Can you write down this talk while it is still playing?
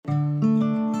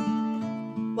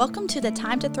Welcome to the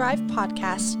Time to Thrive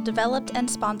podcast, developed and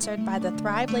sponsored by the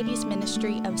Thrive Ladies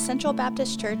Ministry of Central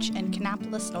Baptist Church in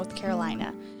Kannapolis, North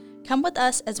Carolina. Come with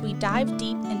us as we dive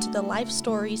deep into the life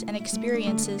stories and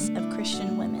experiences of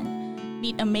Christian women.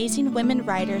 Meet amazing women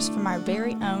writers from our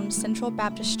very own Central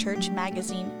Baptist Church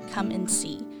magazine, Come and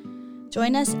See.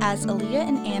 Join us as Aaliyah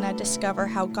and Anna discover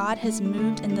how God has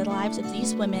moved in the lives of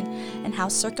these women and how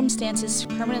circumstances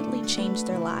permanently changed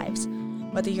their lives.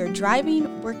 Whether you're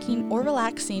driving, working, or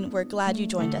relaxing, we're glad you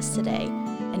joined us today.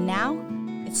 And now,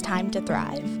 it's time to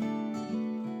thrive.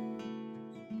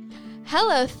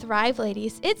 Hello, Thrive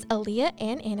Ladies. It's Aaliyah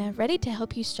and Anna, ready to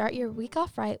help you start your week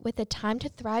off right with the Time to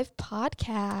Thrive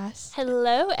podcast.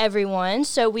 Hello, everyone.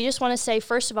 So we just want to say,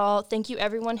 first of all, thank you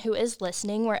everyone who is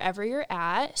listening wherever you're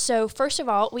at. So first of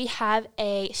all, we have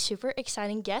a super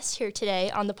exciting guest here today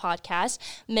on the podcast,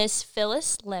 Miss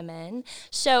Phyllis Lemmon.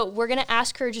 So we're going to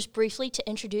ask her just briefly to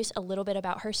introduce a little bit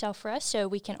about herself for us so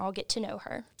we can all get to know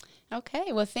her.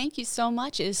 Okay, well, thank you so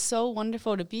much. It is so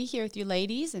wonderful to be here with you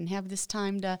ladies and have this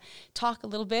time to talk a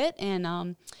little bit.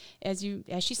 And as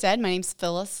she said, my name's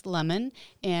Phyllis Lemmon,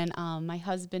 and my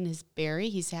husband is Barry.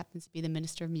 He happens to be the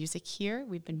minister of music here.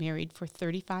 We've been married for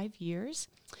 35 years,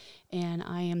 and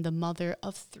I am the mother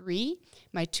of 3.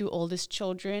 My 2 oldest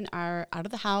children are out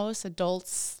of the house,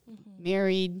 adults,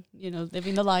 married,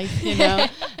 living the life,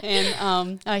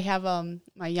 And I have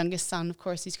my youngest son, of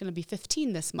course, he's going to be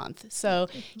 15 this month. So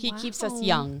he keeps us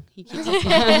young. He keeps us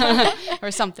or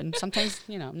something. Sometimes,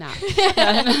 not.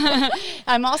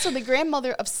 I'm also the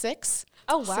grandmother of 6.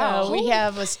 Oh, wow. So we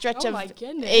have a stretch of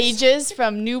ages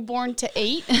from newborn to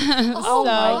 8. Oh,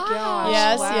 my gosh.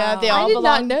 Yes, wow. yeah. They all belong.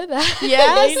 I did not know that.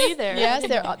 Yes, Me neither. Yes,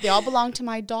 they all belong to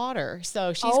my daughter.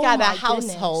 So she's got a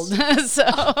household. So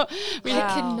I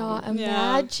could not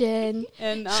imagine.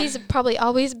 And she's probably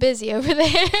always busy over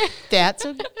there. That's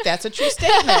a true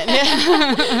statement.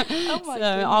 Oh my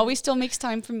so always still makes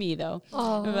time for me though.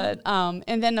 Oh. But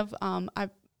and then I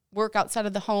work outside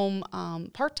of the home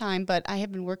part-time, but I have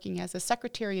been working as a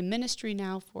secretary in ministry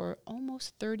now for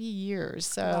almost 30 years.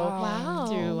 So Wow.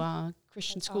 through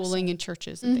Christian schooling and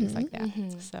churches and things like that.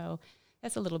 So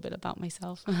that's a little bit about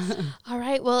myself. All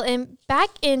right. Well,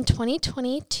 back in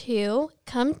 2022,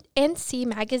 Come and See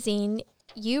magazine,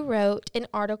 you wrote an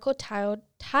article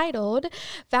titled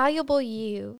Valuable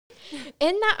You.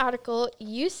 In that article,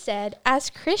 you said, as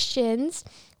Christians,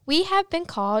 we have been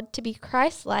called to be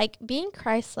Christ-like. Being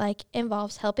Christ-like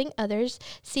involves helping others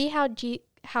see how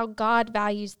God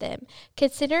values them.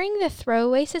 Considering the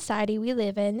throwaway society we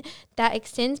live in that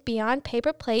extends beyond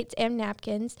paper plates and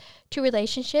napkins to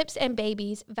relationships and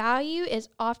babies, value is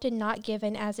often not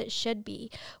given as it should be.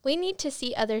 We need to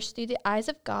see others through the eyes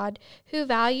of God who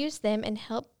values them and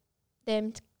help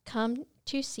them come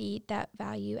to see that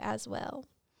value as well.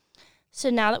 So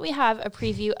now that we have a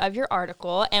preview of your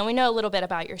article and we know a little bit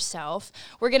about yourself,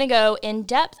 we're going to go in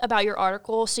depth about your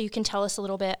article so you can tell us a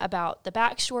little bit about the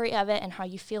backstory of it and how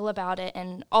you feel about it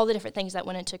and all the different things that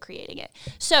went into creating it.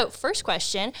 So first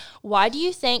question, why do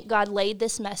you think God laid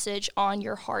this message on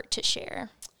your heart to share?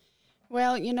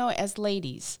 Well, as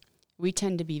ladies, we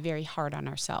tend to be very hard on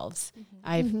ourselves.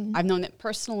 I've known it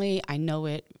personally. I know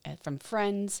it from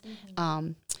friends.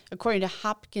 According to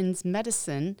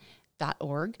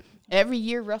HopkinsMedicine.org, every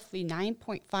year, roughly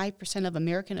 9.5% of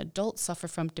American adults suffer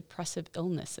from depressive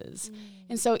illnesses.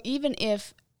 And so even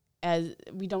if as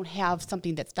we don't have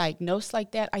something that's diagnosed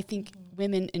like that, I think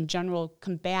women in general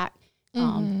combat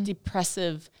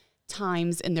depressive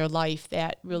times in their life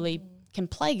that really can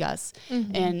plague us.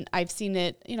 And I've seen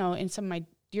it, in some of my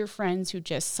dear friends who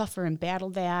just suffer and battle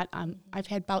that. I've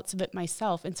had bouts of it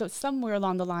myself. And so somewhere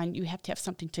along the line, you have to have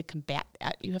something to combat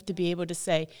that. You have to be able to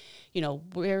say,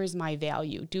 where is my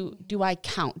value? Do I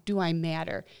count? Do I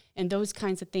matter? And those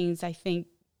kinds of things, I think,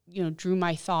 drew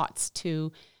my thoughts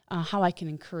to how I can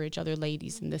encourage other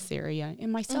ladies in this area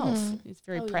and myself. It's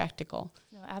very practical.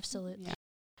 No, absolutely. Yeah.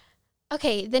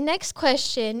 Okay, the next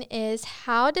question is,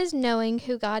 how does knowing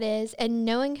who God is and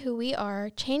knowing who we are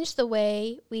change the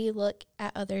way we look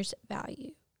at others'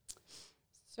 value?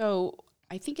 So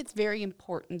I think it's very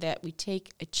important that we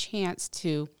take a chance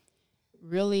to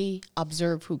really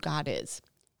observe who God is.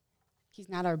 He's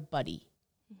not our buddy.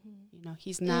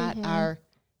 He's not our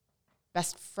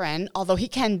best friend, although he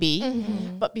can be.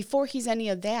 But before he's any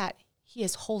of that, he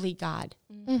is holy God.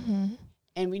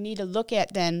 And we need to look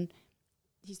at then,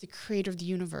 he's the creator of the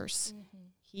universe.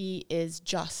 He is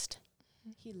just.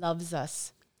 He loves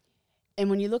us.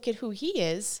 And when you look at who he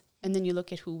is, and then you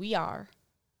look at who we are,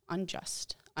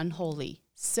 unjust, unholy,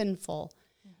 sinful,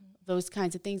 those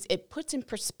kinds of things, it puts in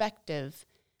perspective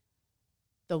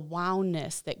the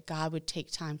wowness that God would take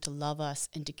time to love us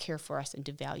and to care for us and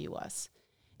to value us.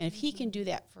 And if he can do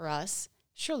that for us,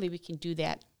 surely we can do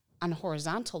that on a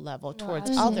horizontal level towards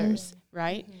others,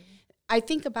 right? I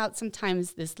think about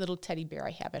sometimes this little teddy bear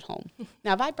I have at home.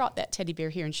 Now, if I brought that teddy bear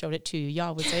here and showed it to you,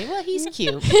 y'all would say, well, he's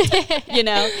cute, you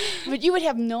know. But you would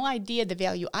have no idea the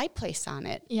value I place on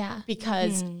it. Yeah.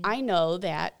 Because I know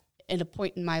that at a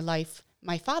point in my life,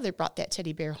 my father brought that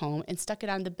teddy bear home and stuck it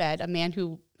on the bed, a man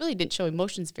who really didn't show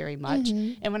emotions very much.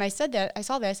 And when I said that, I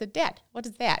said, Dad, what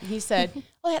is that? And he said,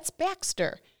 oh, that's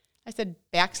Baxter. I said,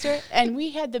 Baxter? And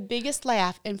we had the biggest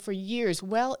laugh. And for years,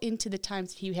 well into the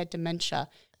times he had dementia,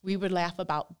 we would laugh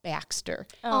about Baxter.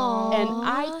 Aww. And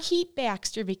I keep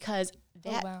Baxter because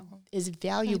that is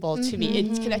valuable to me.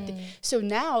 It's connected. So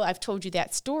now I've told you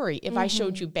that story. If I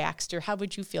showed you Baxter, how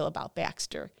would you feel about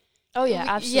Baxter? Oh, yeah,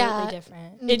 absolutely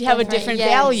different. It'd have a different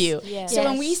value. Yes. So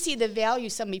when we see the value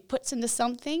somebody puts into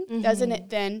something, doesn't it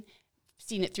then,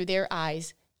 seeing it through their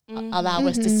eyes, allow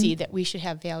us to see that we should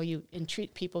have value and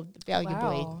treat people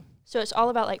valuably? Wow. So it's all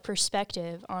about like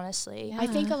perspective, honestly. Yeah. I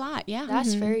think a lot, yeah.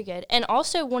 That's very good. And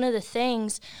also one of the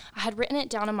things, I had written it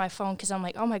down on my phone because I'm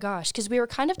like, oh my gosh, because we were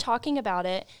kind of talking about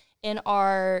it in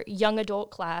our young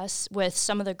adult class with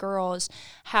some of the girls,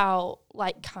 how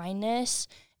like kindness,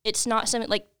 it's not something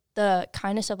like the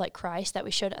kindness of like Christ that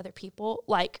we show to other people.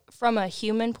 Like from a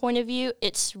human point of view,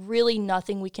 it's really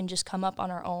nothing we can just come up on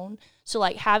our own. So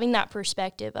like having that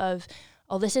perspective of,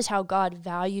 oh, this is how God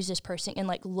values this person, and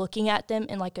like looking at them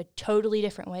in like a totally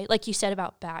different way. Like you said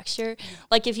about Baxter,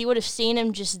 like if you would have seen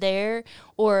him just there,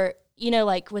 or, you know,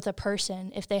 like with a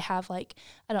person, if they have like,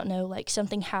 I don't know, like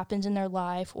something happens in their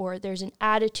life or there's an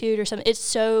attitude or something, it's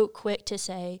so quick to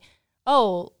say,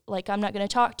 oh, like I'm not going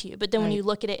to talk to you. But then when you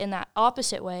look at it in that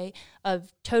opposite way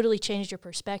of totally changed your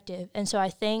perspective. And so I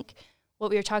think what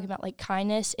we were talking about, like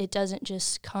kindness, it doesn't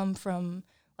just come from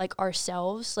like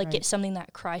ourselves, like it's something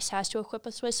that Christ has to equip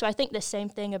us with. So I think the same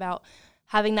thing about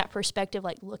having that perspective,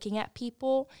 like looking at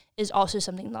people, is also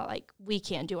something that like we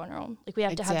can't do on our own. Like we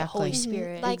have to have the Holy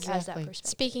Spirit like as that perspective.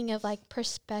 Speaking of like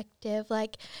perspective,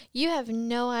 like you have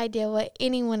no idea what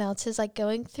anyone else is like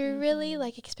going through really,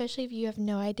 like especially if you have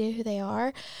no idea who they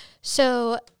are.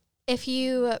 So if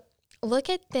you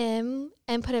look at them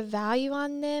and put a value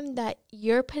on them, that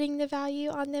you're putting the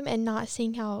value on them and not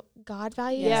seeing how God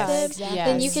values them,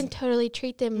 then you can totally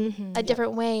treat them a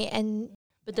different way. And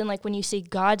but then like when you see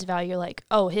God's value, you're like,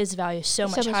 oh, his value is so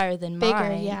much higher than bigger,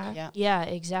 mine. Yeah,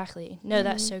 exactly. No,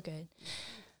 that's so good.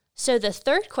 So the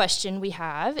third question we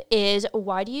have is,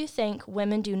 why do you think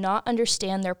women do not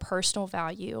understand their personal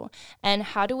value? And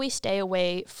how do we stay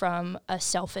away from a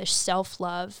selfish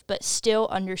self-love, but still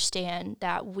understand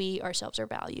that we ourselves are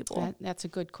valuable? That's a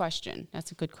good question.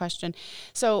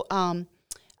 So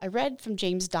I read from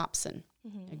James Dobson,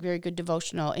 a very good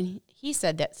devotional, and he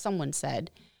said that someone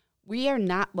said, we are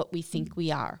not what we think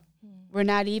we are. We're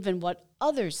not even what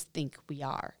others think we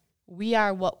are. We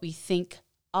are what we think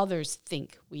others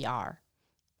think we are.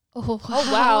 Oh,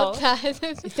 wow.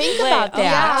 Think about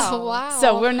that. Wow.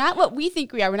 So we're not what we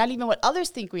think we are. We're not even what others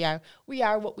think we are. We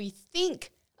are what we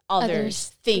think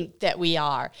others think that we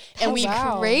are. And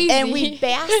crazy. And we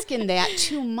bask in that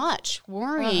too much,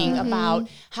 worrying about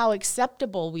how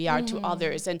acceptable we are to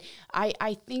others. And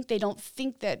I think they don't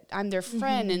think that I'm their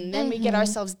friend, and then we get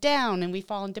ourselves down and we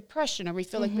fall in depression, or we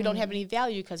feel like we don't have any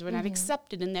value because we're not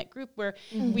accepted in that group where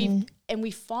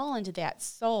we fall into that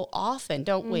so often,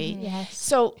 don't we? Yes.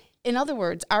 So in other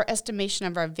words, our estimation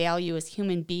of our value as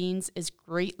human beings is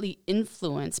greatly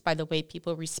influenced by the way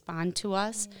people respond to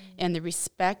us and the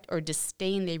respect or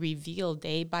disdain they reveal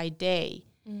day by day.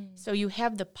 So you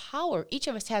have the power, each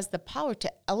of us has the power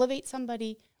to elevate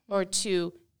somebody or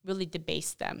to really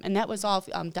debase them. And that was all,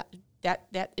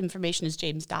 that information is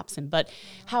James Dobson. But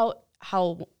how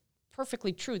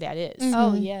perfectly true that is.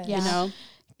 Oh, yeah. You know?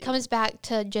 Comes back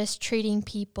to just treating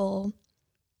people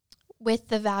with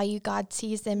the value God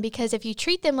sees them, because if you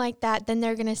treat them like that, then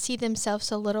they're going to see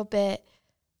themselves a little bit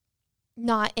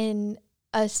not in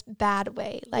a bad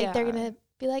way. Like they're going to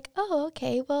be like, oh,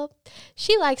 okay, well,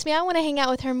 she likes me, I want to hang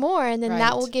out with her more. And then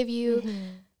that will give you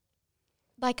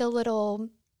like a little,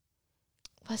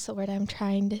 what's the word I'm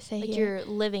trying to say like here? You're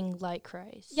living like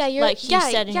Christ. Yeah, you're like he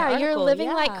said in your article. You're living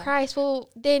like Christ will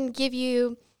then give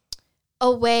you a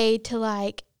way to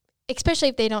like, especially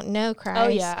if they don't know Christ. Oh,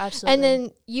 yeah, absolutely. And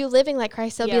then you living like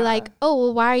Christ, they'll be like, oh,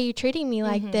 well, why are you treating me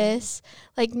like this?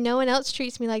 Like, no one else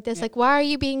treats me like this. Like, why are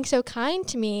you being so kind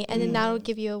to me? And then that'll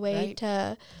give you a way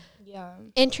to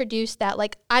introduce that.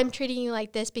 Like, I'm treating you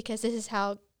like this because this is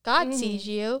how God sees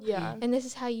you. Yeah. And this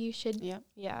is how you should.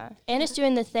 Yeah. And it's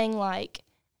doing the thing like,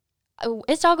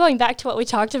 it's all going back to what we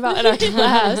talked about in our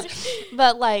class,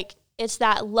 but like it's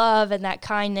that love and that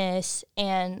kindness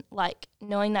and like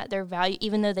knowing that their value,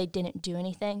 even though they didn't do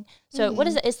anything. So what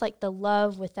is it? It's like the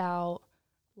love without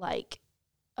like,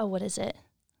 what is it?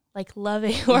 Like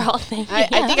loving, we're all thinking.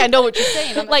 I think I know what you're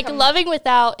saying. Like loving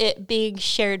without it being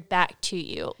shared back to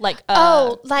you. Like,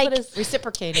 like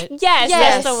reciprocated. Yes,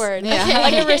 that's the word. Yeah. Okay.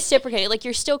 Like a reciprocated. Like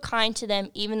you're still kind to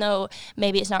them, even though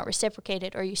maybe it's not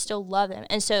reciprocated, or you still love them.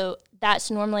 And so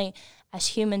that's normally, as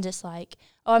humans, it's like,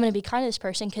 oh, I'm going to be kind to this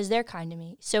person because they're kind to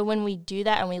me. So when we do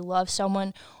that and we love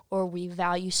someone or we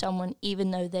value someone,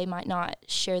 even though they might not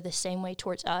share the same way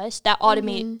towards us, that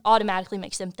automatically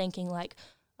makes them thinking like,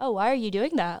 oh, why are you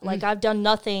doing that? Like, I've done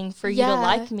nothing for you to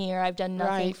like me, or I've done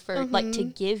nothing for, like, to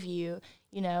give you,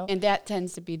 you know? And that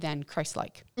tends to be then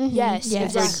Christ-like. Yes,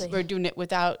 exactly. We're doing it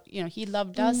without, he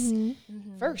loved us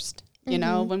first. You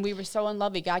know, when we were so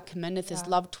unlovely, God commendeth his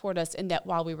love toward us, and that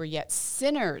while we were yet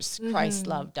sinners, Christ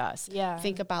loved us. Yeah.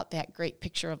 Think about that great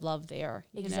picture of love there.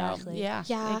 Exactly. Yeah,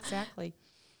 exactly.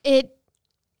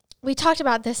 We talked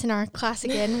about this in our class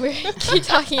again. We keep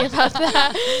talking about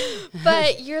that.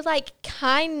 But you're like,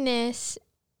 kindness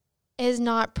is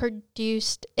not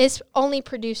produced, it's only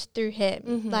produced through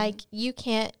him. Like, you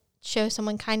can't show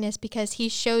someone kindness because he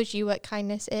shows you what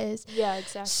kindness is. Yeah,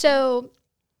 exactly. So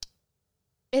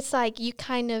it's like you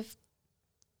kind of,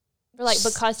 or like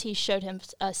because he showed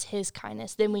us his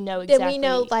kindness, then we know exactly. Then we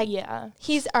know, like,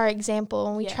 he's our example,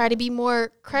 and we try to be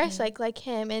more Christ-like like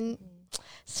him. And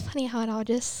it's funny how it all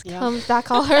just comes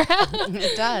back all around.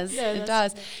 It does. It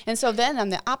does. And so then on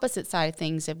the opposite side of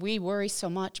things, if we worry so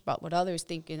much about what others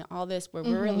think and all this, where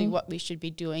really what we should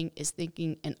be doing is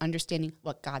thinking and understanding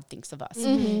what God thinks of us.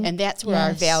 And that's where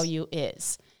our value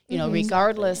is. You know,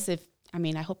 regardless if,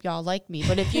 I hope y'all like me,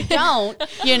 but if you don't,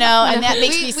 and that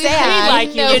makes me sad.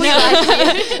 We like you.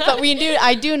 But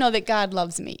I do know that God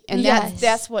loves me. And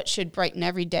that's what should brighten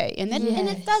every day. And then and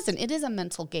it doesn't. It is a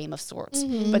mental game of sorts.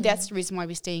 But that's the reason why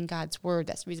we stay in God's word.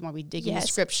 That's the reason why we dig into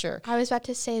scripture. I was about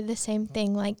to say the same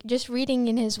thing. Like, just reading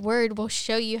in his word will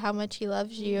show you how much he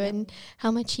loves you and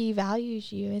how much he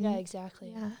values you. And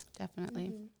exactly. Yeah,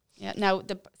 definitely. Yeah. Now,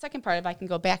 the second part, if I can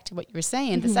go back to what you were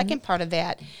saying, the second part of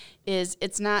that is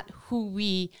it's not who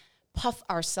we puff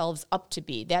ourselves up to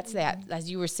be. That's that, as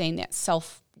you were saying, that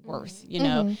self-worth,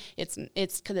 It's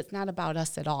because it's not about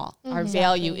us at all. Our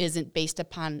value isn't based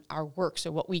upon our works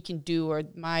or what we can do or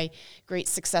my great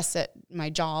success at my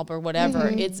job or whatever.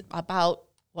 It's about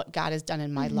what God has done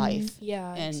in my life.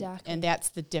 Yeah, exactly. And that's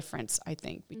the difference, I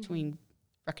think, between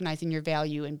recognizing your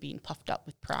value and being puffed up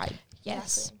with pride.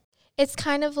 Yes. Exactly. It's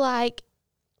kind of like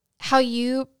how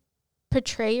you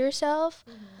portray yourself.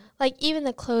 Like, even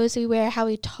the clothes we wear, how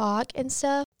we talk and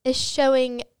stuff is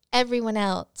showing everyone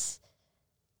else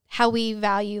how we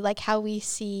value, like how we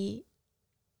see.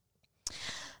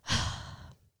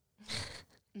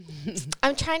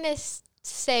 I'm trying to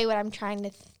say what I'm trying to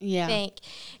think.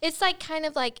 It's like kind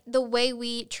of like the way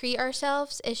we treat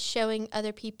ourselves is showing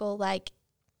other people, like,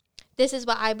 this is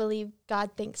what I believe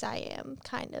God thinks I am,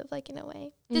 kind of, like, in a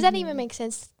way. Does that even make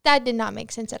sense? That did not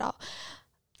make sense at all.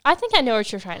 I think I know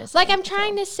what you're trying to say. Like, I'm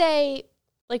trying to say,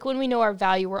 like, when we know our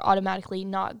value, we're automatically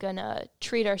not going to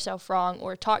treat ourselves wrong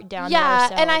or talk down to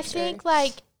ourselves. Yeah, and I think,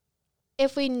 like,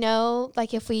 if we know,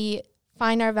 like, if we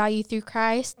find our value through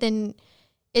Christ, then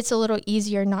it's a little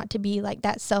easier not to be, like,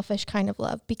 that selfish kind of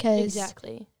love, because...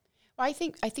 Exactly. Well, I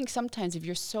think sometimes if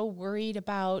you're so worried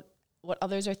about what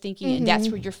others are thinking, and that's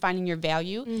where you're finding your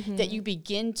value, that you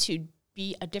begin to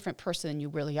be a different person than you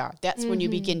really are. That's when you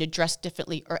begin to dress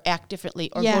differently or act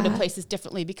differently or go to places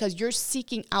differently, because you're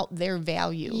seeking out their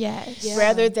value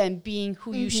rather than being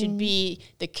who you should be,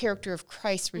 the character of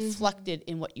Christ reflected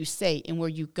in what you say and where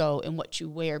you go and what you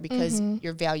wear, because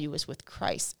your value is with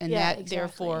Christ, and that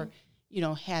therefore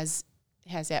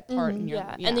has that part in your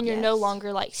and then you're no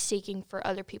longer like seeking for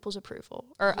other people's approval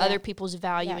or other people's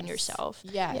value in yourself.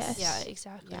 Yeah,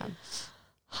 exactly.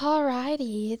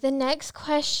 Alrighty, the next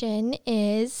question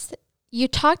is, you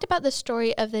talked about the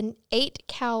story of the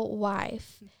 8-cow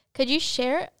wife. Could you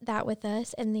share that with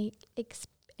us and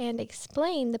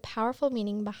explain the powerful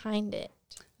meaning behind it?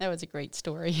 That was a great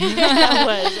story.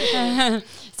 That was.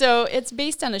 So it's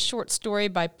based on a short story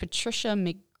by Patricia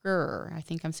McGurr. I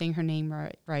think I'm saying her name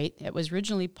right. It was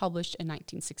originally published in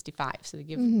 1965, so to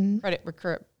give credit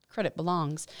where credit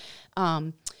belongs.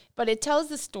 But it tells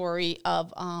the story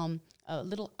of a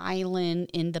little island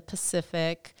in the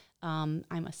Pacific. I'm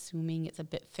assuming it's a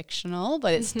bit fictional,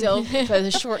 but it's still, because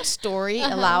a short story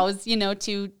allows,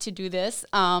 to do this.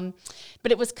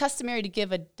 But it was customary to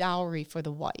give a dowry for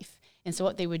the wife. And so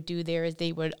what they would do there is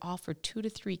they would offer 2 to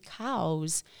 3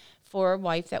 cows for a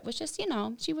wife that was just,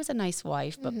 she was a nice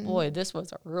wife, but boy, this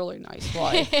was a really nice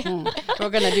wife. We're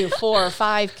going to do 4 or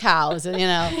 5 cows,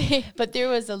 But there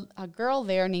was a girl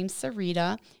there named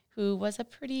Sarita who was a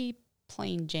pretty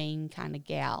plain Jane kind of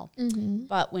gal.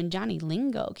 But when Johnny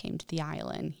Lingo came to the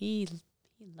island, he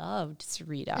loved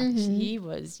Sarita. He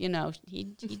was,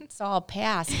 he saw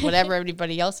past whatever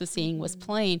everybody else was seeing was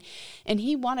plain. And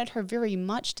he wanted her very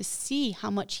much to see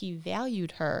how much he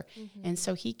valued her. And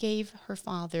so he gave her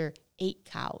father 8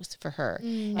 cows for her.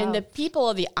 And the people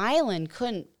of the island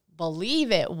couldn't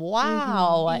believe it.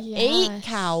 Wow, an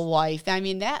 8-cow wife. I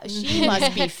mean, she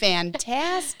must be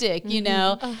fantastic,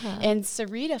 And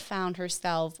Sarita found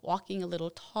herself walking a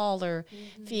little taller,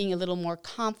 feeling a little more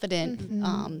confident,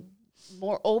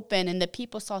 more open, and the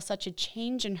people saw such a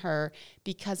change in her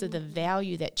because of the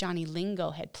value that Johnny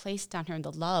Lingo had placed on her and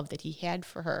the love that he had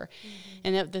for her.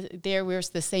 And there was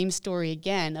the same story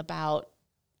again about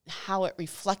how it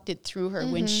reflected through her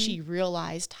when she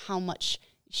realized how much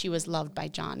she was loved by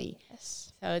Johnny.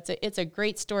 Yes. So it's a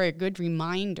great story, a good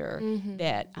reminder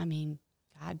that,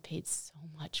 God paid so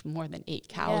much more than 8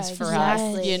 cows for us,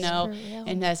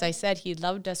 And as I said, he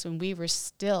loved us when we were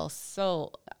still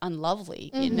so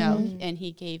unlovely, and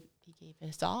he gave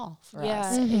us all for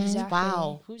us. Exactly.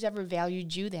 Wow, who's ever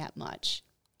valued you that much?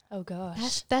 Oh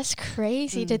gosh, that's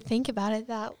crazy to think about it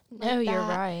that. No, you're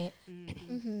right.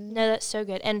 No, that's so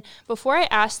good. And before I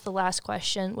ask the last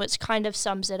question, which kind of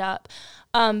sums it up,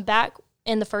 back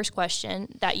in the first question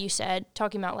that you said,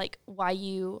 talking about like why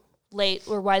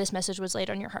this message was laid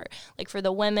on your heart, like for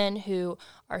the women who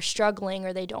are struggling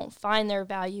or they don't find their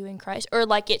value in Christ, or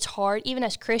like it's hard, even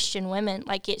as Christian women,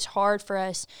 like it's hard for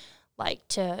us like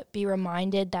to be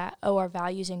reminded that, our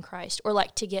value's in Christ, or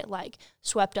like to get like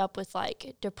swept up with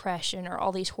like depression or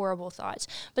all these horrible thoughts.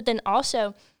 But then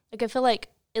also, like I feel like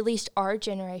at least our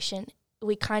generation,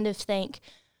 we kind of think,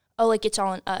 like it's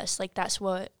all on us, like that's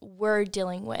what we're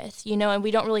dealing with, and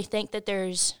we don't really think that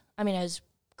there's, as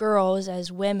girls,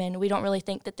 as women, we don't really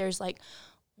think that there's like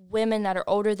women that are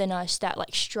older than us that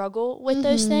like struggle with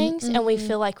those things, and we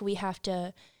feel like we have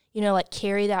to, like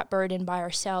carry that burden by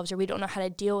ourselves, or we don't know how to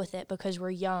deal with it because we're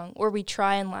young, or we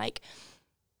try and like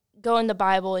go in the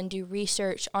Bible and do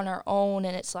research on our own,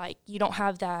 and it's like you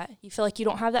feel like you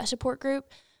don't have that support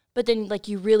group, but then like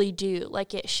you really do.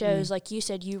 Like it shows, like you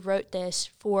said, you wrote this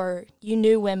you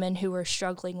knew women who were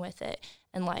struggling with it,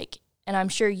 and I'm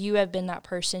sure you have been that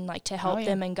person, like, to help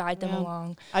them and guide them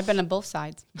along. I've been on both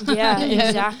sides. Yeah,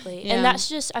 exactly. And that's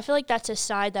just, I feel like that's a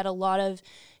side that a lot of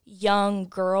young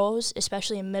girls,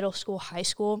 especially in middle school, high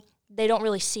school, they don't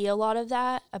really see a lot of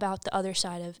that, about the other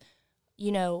side of,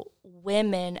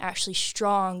 women, actually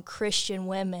strong Christian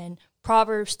women,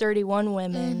 Proverbs 31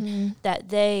 women, that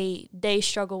they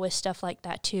struggle with stuff like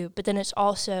that too. But then it's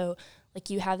also, like,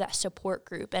 you have that support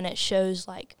group, and it shows,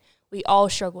 like, we all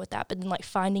struggle with that, but then like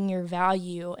finding your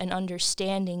value and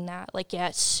understanding that, like,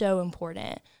 it's so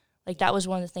important. Like that was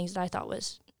one of the things that I thought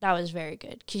was very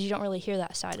good, because you don't really hear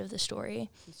that side of the story.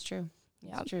 It's true.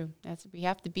 It's true. We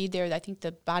have to be there. I think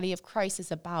the body of Christ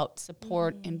is about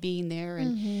support and being there.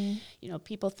 And,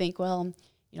 people think, well,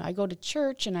 I go to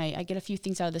church and I get a few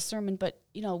things out of the sermon, but,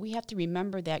 we have to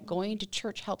remember that going to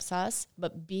church helps us,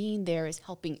 but being there is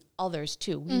helping others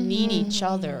too. We need each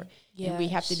other, and we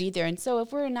have to be there. And so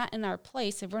if we're not in our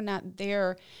place, if we're not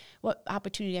there, what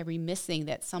opportunity are we missing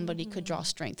that somebody could draw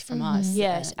strength from us?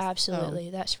 Yes, absolutely.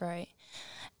 So. That's right.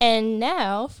 And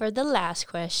now for the last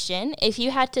question. If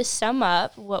you had to sum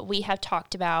up what we have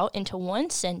talked about into one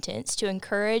sentence to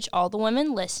encourage all the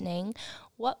women listening,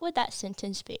 what would that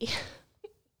sentence be?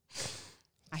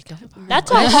 I don't know.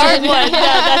 That's a hard one.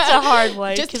 That's a hard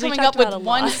one. Just coming up with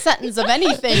one sentence of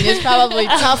anything is probably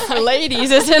tough for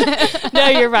ladies, isn't it? No,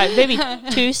 you're right. Maybe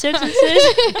 2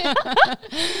 sentences.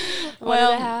 One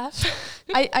and a half.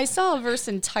 I saw a verse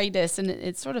in Titus, and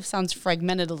it sort of sounds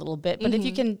fragmented a little bit, but if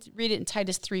you can read it in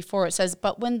Titus 3:4, it says,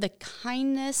 "But when the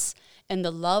kindness and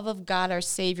the love of God our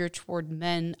Savior toward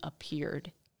men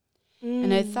appeared."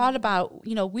 And I thought about,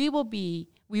 we would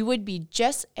be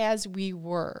just as we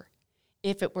were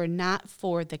if it were not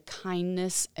for the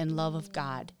kindness and love of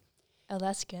God. Oh,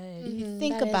 that's good. If you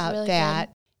think about really that,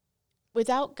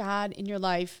 without God in your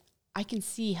life, I can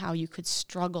see how you could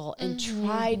struggle and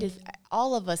try to,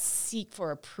 all of us seek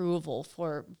for approval,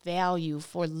 for value,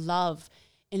 for love.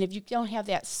 And if you don't have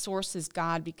that source as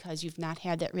God because you've not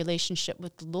had that relationship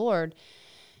with the Lord,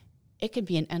 it could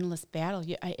be an endless battle.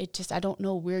 I don't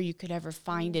know where you could ever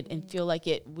find it and feel like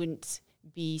it wouldn't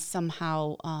be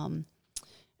somehow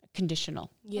conditional.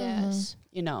 Yes.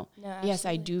 No, yes,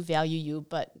 I do value you,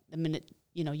 but the minute,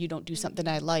 you don't do something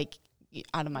I like,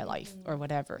 out of my life or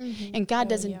whatever. And God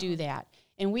doesn't do that.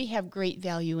 And we have great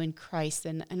value in Christ.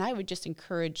 And I would just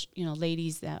encourage,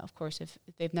 ladies that, of course, if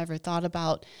they've never thought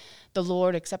about the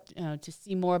Lord, except to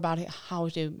see more about it, how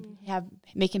to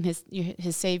make him his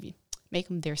savior, make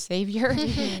him their savior,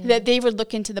 that they would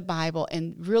look into the Bible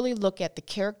and really look at the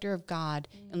character of God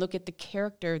and look at the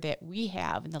character that we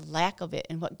have and the lack of it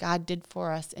and what God did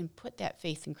for us, and put that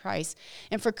faith in Christ.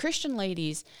 And for Christian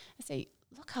ladies, I say,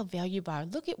 look how valuable you are.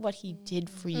 Look at what he did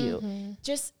for you.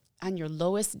 Just on your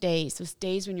lowest days, those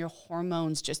days when your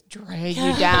hormones just drag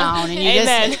you down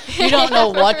and you don't know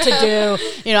what to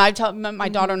do. I tell my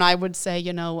daughter and I would say,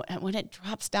 when it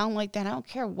drops down like that, I don't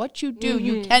care what you do,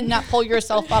 you cannot pull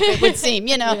yourself up, it would seem,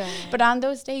 But on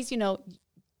those days,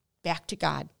 back to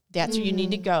God. That's where you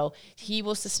need to go. He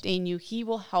will sustain you. He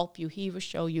will help you. He will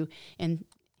show you. And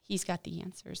he's got the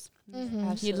answers.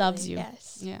 He loves you.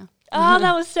 Yes. Yeah. Oh,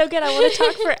 that was so good. I want to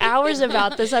talk for hours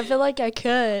about this. I feel like I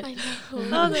could. I know.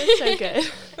 Oh, that's so good.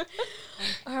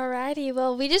 Alrighty.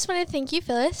 Well, we just want to thank you,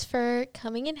 Phyllis, for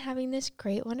coming and having this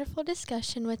great, wonderful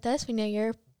discussion with us. We know you're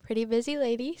a pretty busy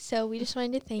lady, so we just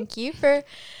wanted to thank you for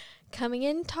coming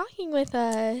and talking with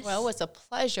us. Well, it was a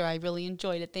pleasure. I really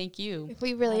enjoyed it. Thank you.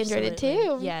 We really enjoyed it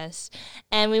too. Yes.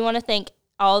 And we want to thank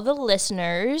all the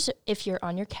listeners. If you're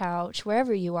on your couch,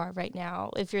 wherever you are right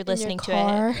now, if you're listening to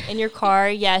it in your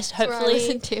car, yes, hopefully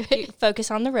listen to it. You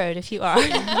focus on the road if you are.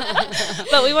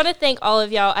 But we want to thank all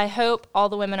of y'all. I hope all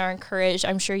the women are encouraged.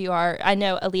 I'm sure you are. I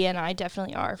know Aaliyah and I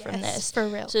definitely are from this. For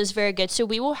real. So it's very good. So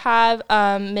we will have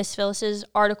Miss Phyllis's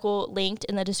article linked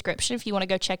in the description if you want to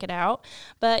go check it out.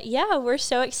 But yeah, we're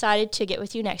so excited to get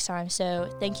with you next time. So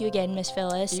thank you again, Miss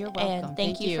Phyllis. You're welcome. And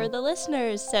thank you for the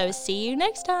listeners. So see you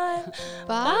next time.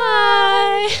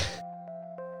 Bye.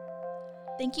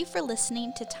 Thank you for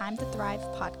listening to Time to Thrive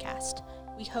podcast.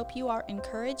 We hope you are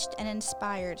encouraged and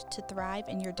inspired to thrive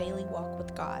in your daily walk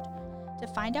with God. To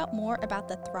find out more about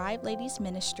the Thrive Ladies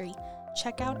Ministry,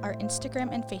 check out our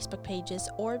Instagram and Facebook pages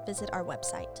or visit our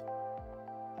website.